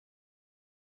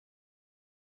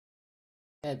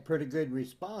Had pretty good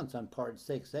response on Part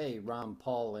 6A, Ron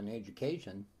Paul and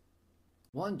Education.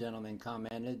 One gentleman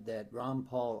commented that Ron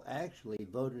Paul actually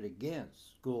voted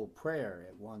against school prayer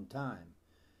at one time.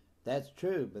 That's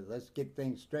true, but let's get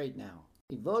things straight now.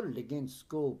 He voted against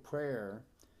school prayer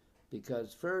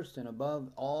because first and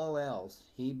above all else,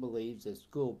 he believes that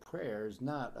school prayer is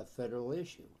not a federal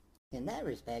issue. In that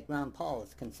respect, Ron Paul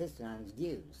is consistent on his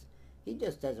views. He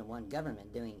just doesn't want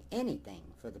government doing anything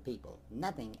for the people.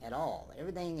 Nothing at all.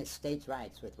 Everything is states'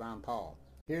 rights with Ron Paul.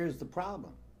 Here's the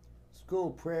problem.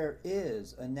 School prayer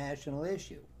is a national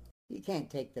issue. You can't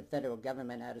take the federal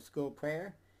government out of school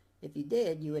prayer. If you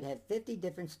did, you would have 50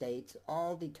 different states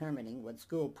all determining what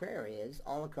school prayer is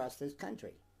all across this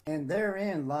country. And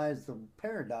therein lies the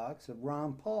paradox of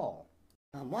Ron Paul.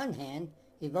 On one hand,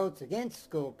 he votes against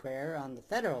school prayer on the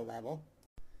federal level.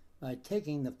 By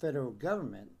taking the federal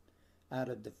government out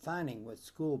of defining what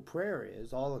school prayer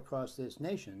is all across this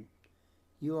nation,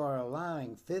 you are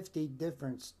allowing 50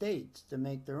 different states to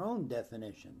make their own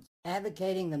definitions.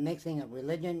 Advocating the mixing of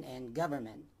religion and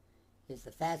government is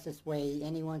the fastest way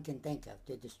anyone can think of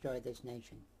to destroy this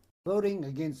nation. Voting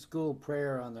against school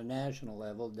prayer on the national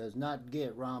level does not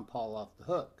get Ron Paul off the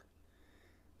hook.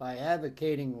 By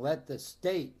advocating let the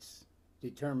states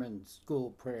determine school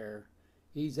prayer,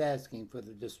 he's asking for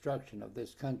the destruction of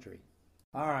this country.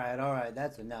 All right,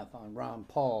 that's enough on Ron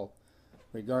Paul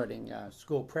regarding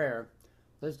school prayer.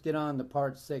 Let's get on to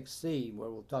Part 6C, where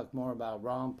we'll talk more about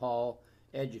Ron Paul,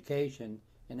 education,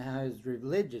 and how his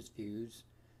religious views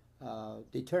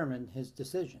determine his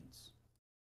decisions.